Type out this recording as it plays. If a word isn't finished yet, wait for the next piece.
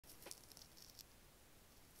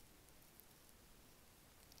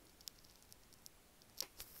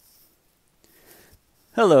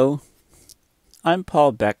Hello, I'm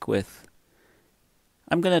Paul Beckwith.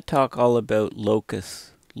 I'm going to talk all about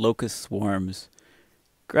locust swarms.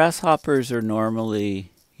 Grasshoppers are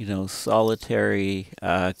normally, solitary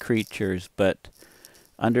creatures, but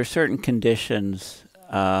under certain conditions,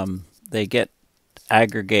 they get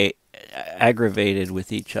aggravated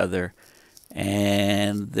with each other,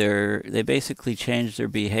 and they basically change their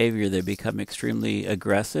behavior. They become extremely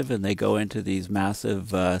aggressive, and they go into these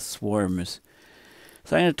massive swarms.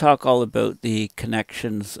 So I'm going to talk all about the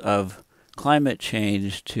connections of climate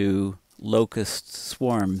change to locust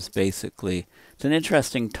swarms, basically. It's an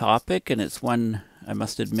interesting topic, and it's one, I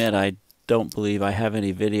must admit, I don't believe I have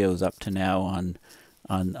any videos up to now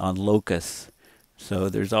on locusts. So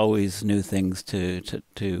there's always new things to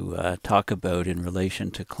talk about in relation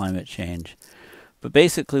to climate change. But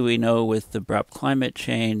basically we know with abrupt climate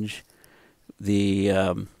change, the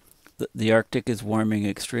Arctic is warming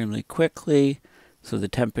extremely quickly. So the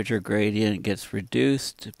temperature gradient gets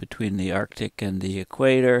reduced between the Arctic and the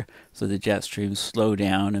equator, so the jet streams slow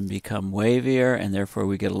down and become wavier, and therefore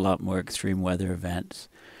we get a lot more extreme weather events.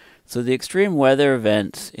 So the extreme weather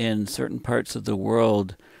events in certain parts of the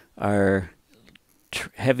world are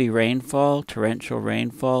heavy rainfall, torrential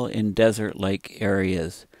rainfall in desert-like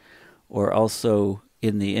areas, or also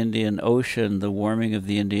in the Indian Ocean. The warming of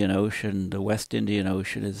the Indian Ocean, the West Indian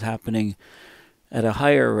Ocean, is happening at a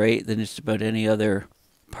higher rate than just about any other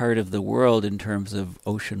part of the world in terms of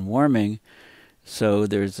ocean warming. So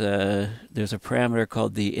there's a parameter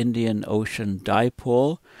called the Indian Ocean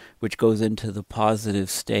dipole, which goes into the positive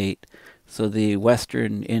state. So the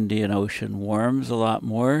western Indian Ocean warms a lot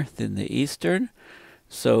more than the eastern.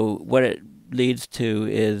 So what it leads to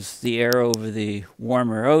is the air over the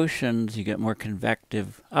warmer oceans, you get more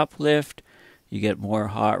convective uplift, you get more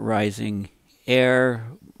hot rising air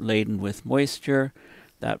laden with moisture.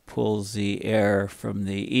 That pulls the air from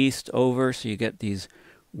the east over, so you get these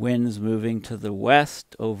winds moving to the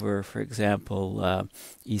west over, for example,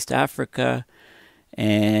 East Africa,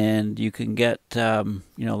 and you can get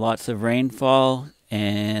lots of rainfall,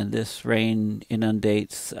 and this rain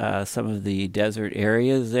inundates some of the desert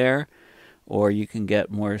areas there. Or you can get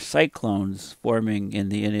more cyclones forming in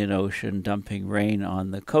the Indian Ocean, dumping rain on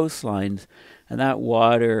the coastlines, and that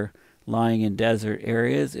water lying in desert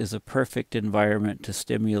areas is a perfect environment to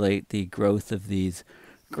stimulate the growth of these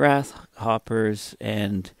grasshoppers,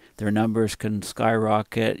 and their numbers can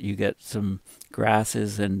skyrocket. You get some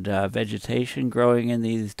grasses and vegetation growing in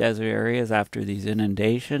these desert areas after these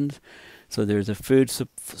inundations. So there's a food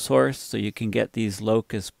source, so you can get these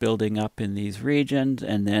locusts building up in these regions,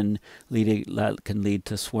 and then that can lead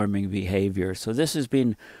to swarming behavior. So this has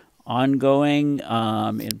been ongoing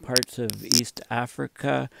in parts of East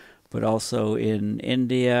Africa, but also in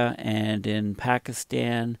India and in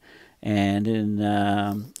Pakistan and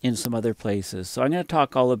in some other places. So I'm going to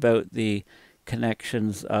talk all about the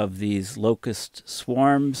connections of these locust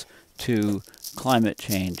swarms to climate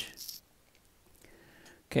change.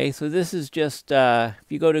 Okay, so this is just, if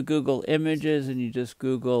you go to Google Images and you just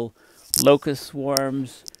Google locust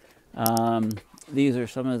swarms, these are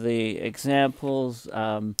some of the examples.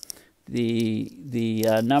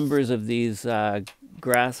 The numbers of these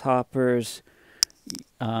grasshoppers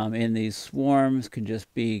in these swarms can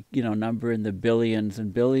just be, number in the billions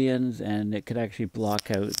and billions, and it could actually block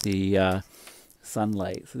out the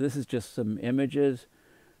sunlight. So this is just some images.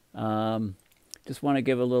 Just want to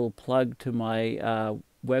give a little plug to my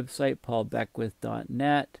website,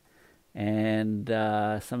 paulbeckwith.net, and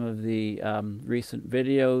some of the recent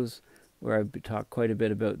videos where I've talked quite a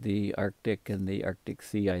bit about the Arctic and the Arctic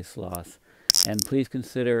sea ice loss. And please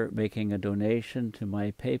consider making a donation to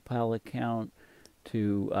my PayPal account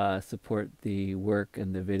to support the work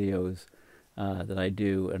and the videos that I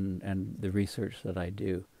do and the research that I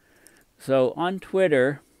do. So on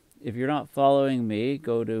Twitter, if you're not following me,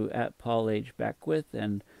 go to @PaulHBeckwith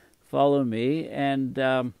and follow me. And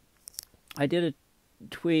I did a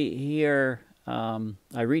tweet here. I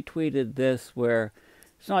retweeted this where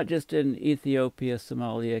it's not just in Ethiopia,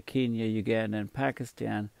 Somalia, Kenya, Uganda, and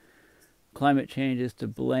Pakistan. Climate change is to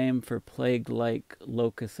blame for plague-like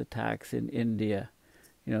locust attacks in India.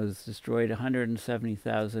 It's destroyed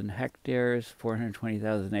 170,000 hectares,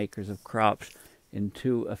 420,000 acres of crops in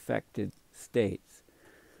 2 affected states.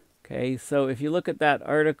 Okay, so if you look at that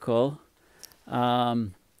article,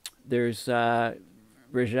 there's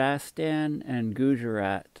Rajasthan and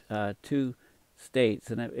Gujarat, 2 states.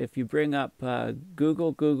 And if you bring up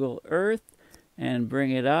Google Earth and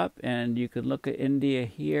bring it up, and you can look at India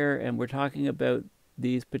here, and we're talking about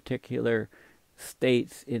these particular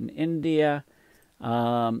states in India.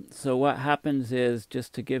 So what happens is,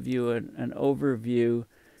 just to give you an overview,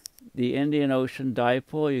 the Indian Ocean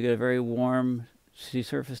dipole, you get very warm sea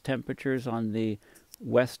surface temperatures on the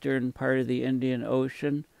western part of the Indian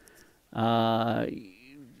Ocean,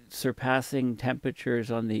 surpassing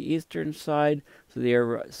temperatures on the eastern side. So the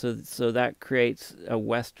air, so that creates a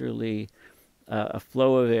westerly, a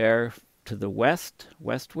flow of air to the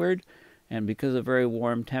westward, and because of very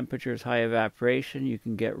warm temperatures, high evaporation, you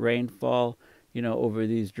can get rainfall, over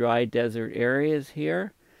these dry desert areas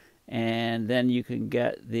here. And then you can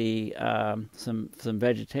get the some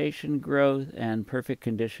vegetation growth and perfect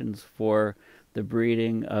conditions for the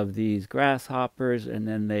breeding of these grasshoppers, and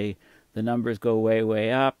then the numbers go way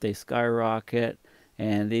up, they skyrocket,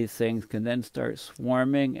 and these things can then start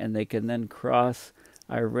swarming, and they can then cross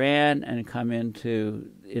Iran and come into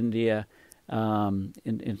India.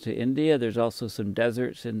 Into India, there's also some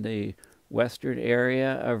deserts in the western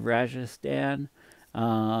area of Rajasthan.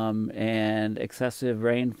 And excessive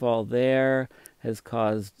rainfall there has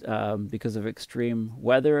caused, because of extreme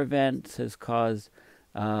weather events, has caused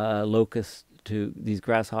these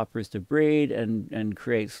grasshoppers to breed and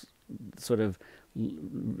creates sort of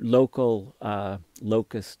local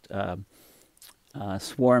locust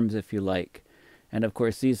swarms, if you like. And of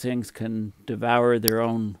course, these things can devour their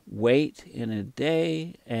own weight in a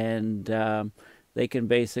day, and they can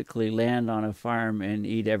basically land on a farm and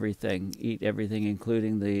eat everything,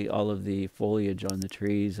 including all of the foliage on the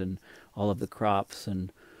trees and all of the crops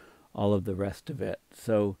and all of the rest of it.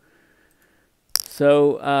 So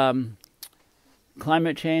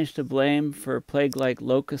climate change to blame for plague-like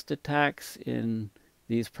locust attacks in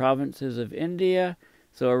these provinces of India.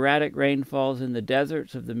 So erratic rainfalls in the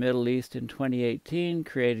deserts of the Middle East in 2018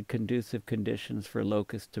 created conducive conditions for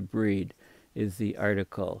locusts to breed, is the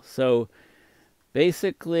article. So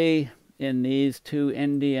basically, in these two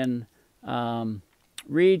Indian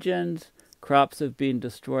regions, crops have been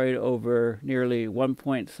destroyed over nearly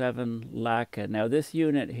 1.7 lakh. Now this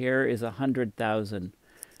unit here is 100,000.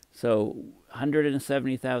 So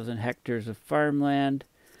 170,000 hectares of farmland.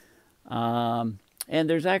 And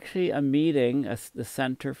there's actually a meeting, the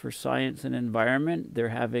Center for Science and Environment. They're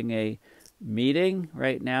having a meeting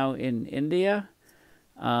right now in India,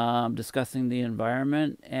 discussing the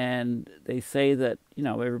environment. And they say that,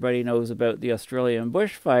 everybody knows about the Australian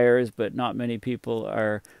bushfires, but not many people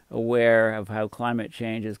are aware of how climate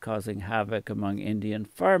change is causing havoc among Indian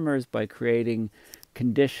farmers by creating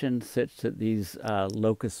conditions such that these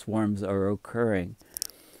locust swarms are occurring.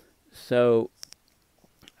 So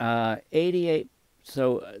 88.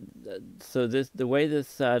 So the way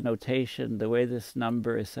this notation, the way this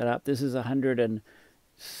number is set up, this is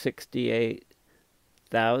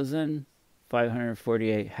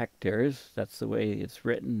 168,548 hectares. That's the way it's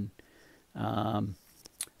written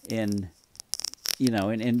in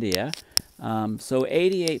India. So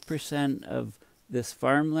 88% of this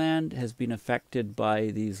farmland has been affected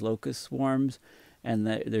by these locust swarms, and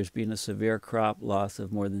there's been a severe crop loss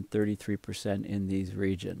of more than 33% in these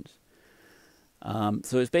regions.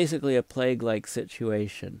 So it's basically a plague-like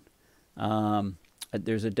situation.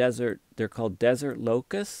 There's a desert, they're called desert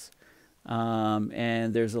locusts,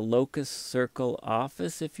 and there's a locust circle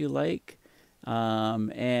office, if you like,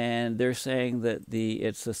 and they're saying that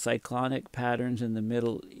it's the cyclonic patterns in the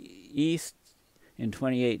Middle East in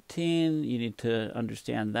 2018. You need to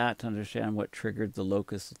understand that to understand what triggered the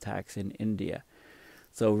locust attacks in India.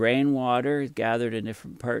 So rainwater is gathered in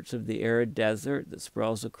different parts of the arid desert that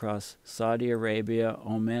sprawls across Saudi Arabia,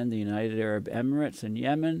 Oman, the United Arab Emirates, and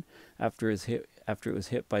Yemen after it was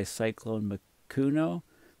hit by Cyclone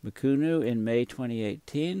Mekunu in May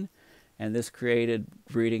 2018, and this created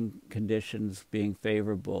breeding conditions being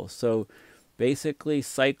favorable. So basically,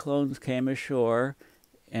 cyclones came ashore,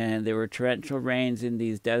 and there were torrential rains in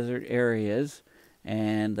these desert areas,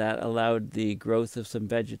 and that allowed the growth of some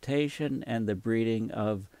vegetation and the breeding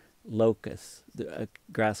of locusts,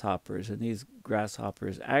 grasshoppers. And these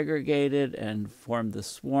grasshoppers aggregated and formed the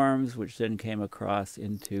swarms, which then came across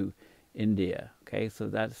into India. Okay, so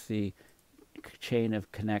that's the chain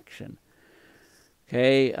of connection.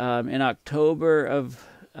 Okay, in October of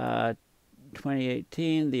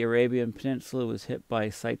 2018, the Arabian Peninsula was hit by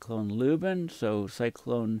Cyclone Lubin. So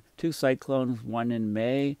two cyclones, one in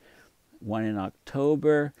May, one in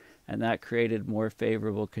October, and that created more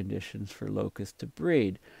favorable conditions for locusts to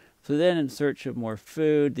breed. So then, in search of more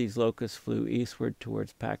food, these locusts flew eastward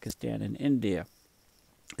towards Pakistan and India.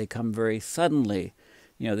 They come very suddenly.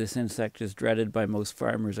 This insect is dreaded by most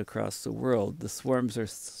farmers across the world. The swarms are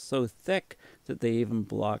so thick that they even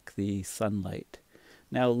block the sunlight.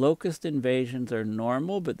 Now, locust invasions are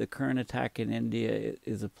normal, but the current attack in India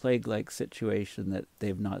is a plague-like situation that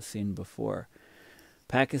they've not seen before.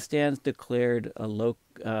 Pakistan's declared a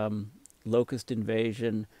locust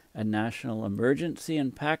invasion a national emergency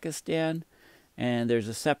in Pakistan, and there's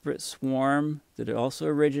a separate swarm that also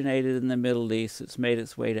originated in the Middle East. It's made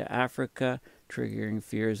its way to Africa, triggering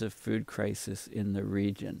fears of food crisis in the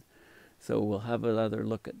region. So we'll have another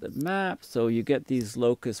look at the map. So you get these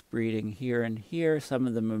locusts breeding here and here. Some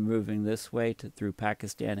of them are moving this way through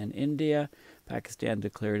Pakistan and India. Pakistan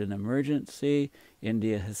declared an emergency.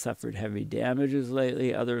 India has suffered heavy damages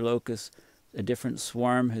lately. Other locusts, a different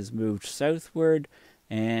swarm has moved southward,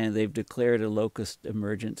 and they've declared a locust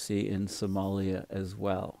emergency in Somalia as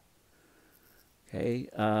well. Okay.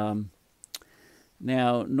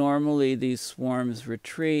 Now, normally these swarms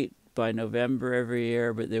retreat by November every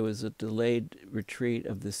year, but there was a delayed retreat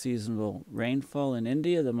of the seasonal rainfall in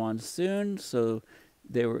India, the monsoon. So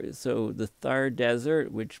the Thar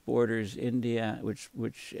Desert, which borders India,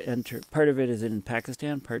 part of it is in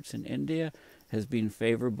Pakistan, parts in India, has been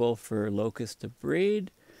favorable for locusts to breed.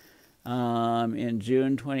 In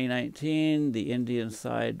June 2019, the Indian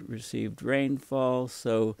side received rainfall.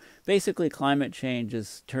 So basically, climate change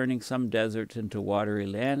is turning some deserts into watery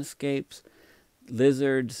landscapes.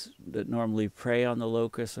 Lizards that normally prey on the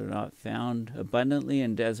locusts are not found abundantly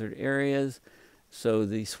in desert areas, so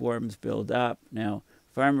the swarms build up. Now,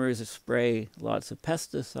 farmers spray lots of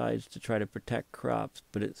pesticides to try to protect crops,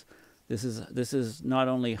 but this is not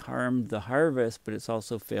only harmed the harvest, but it's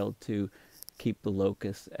also failed to keep the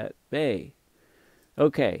locusts at bay.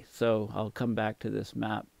 Okay, so I'll come back to this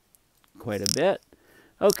map quite a bit.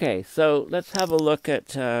 Okay, so let's have a look at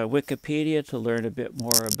Wikipedia to learn a bit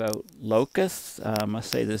more about locusts. I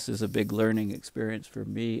must say this is a big learning experience for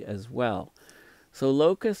me as well. So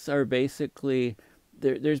locusts are basically,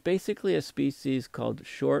 there's basically a species called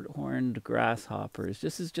short-horned grasshoppers.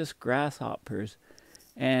 This is just grasshoppers.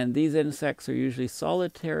 And these insects are usually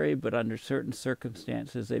solitary, but under certain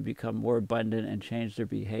circumstances they become more abundant and change their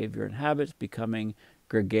behavior and habits, becoming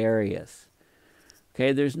gregarious.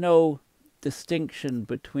 Okay, there's no distinction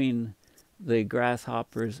between the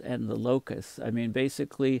grasshoppers and the locusts. I mean,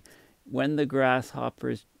 basically, when the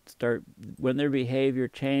grasshoppers when their behavior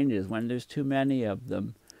changes, when there's too many of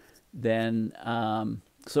them, then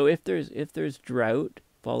so if there's drought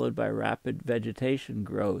followed by rapid vegetation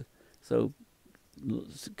growth, so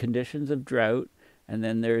conditions of drought, and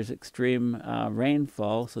then there's extreme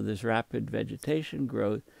rainfall, so there's rapid vegetation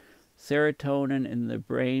growth, serotonin in the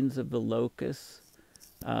brains of the locusts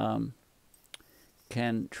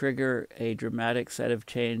can trigger a dramatic set of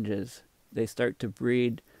changes. They start to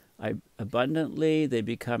breed abundantly, they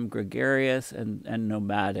become gregarious and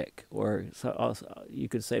nomadic, or so also you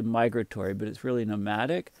could say migratory, but it's really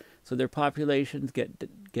nomadic. So their populations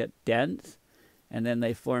get dense, and then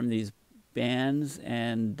they form these bands,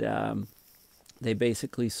 and they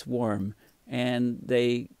basically swarm, and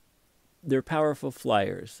they're powerful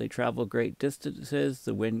flyers. They travel great distances,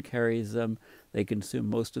 the wind carries them, they consume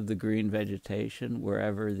most of the green vegetation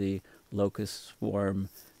wherever the locust swarm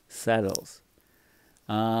settles.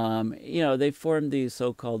 You know, they formed these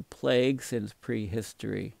so-called plagues since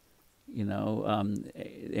prehistory. You know,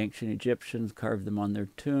 ancient Egyptians carved them on their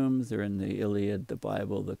tombs. They're in the Iliad, the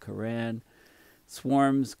Bible, the Quran.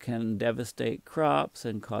 Swarms can devastate crops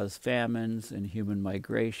and cause famines and human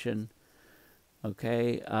migration.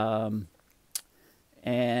 Okay,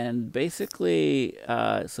 and basically,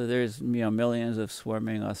 so there's millions of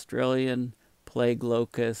swarming Australian plague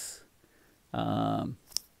locusts.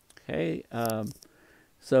 Okay,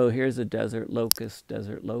 so here's a desert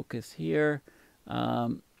locust here.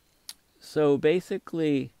 So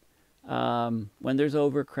basically, when there's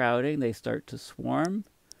overcrowding, they start to swarm.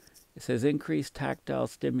 It says increased tactile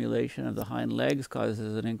stimulation of the hind legs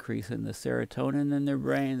causes an increase in the serotonin in their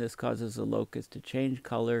brain. This causes the locust to change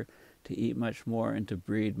color, to eat much more, and to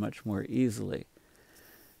breed much more easily.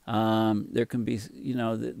 There can be, you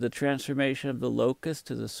know, the transformation of the locust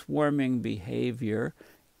to the swarming behavior.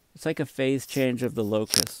 It's like a phase change of the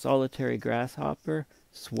locust. Solitary grasshopper,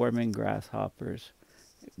 swarming grasshoppers,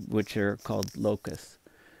 which are called locusts.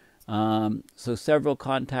 So several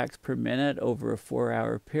contacts per minute over a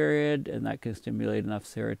 4-hour period, and that can stimulate enough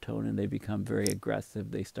serotonin. They become very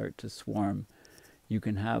aggressive. They start to swarm. You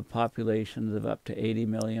can have populations of up to 80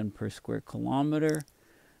 million per square kilometer.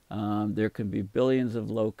 There can be billions of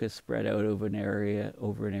locusts spread out over an area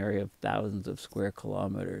of thousands of square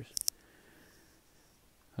kilometers.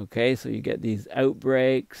 Okay, so you get these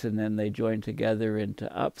outbreaks, and then they join together into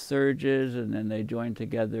upsurges, and then they join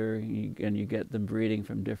together, and you get them breeding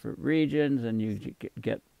from different regions, and you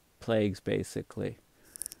get plagues, basically.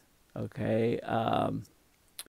 Okay.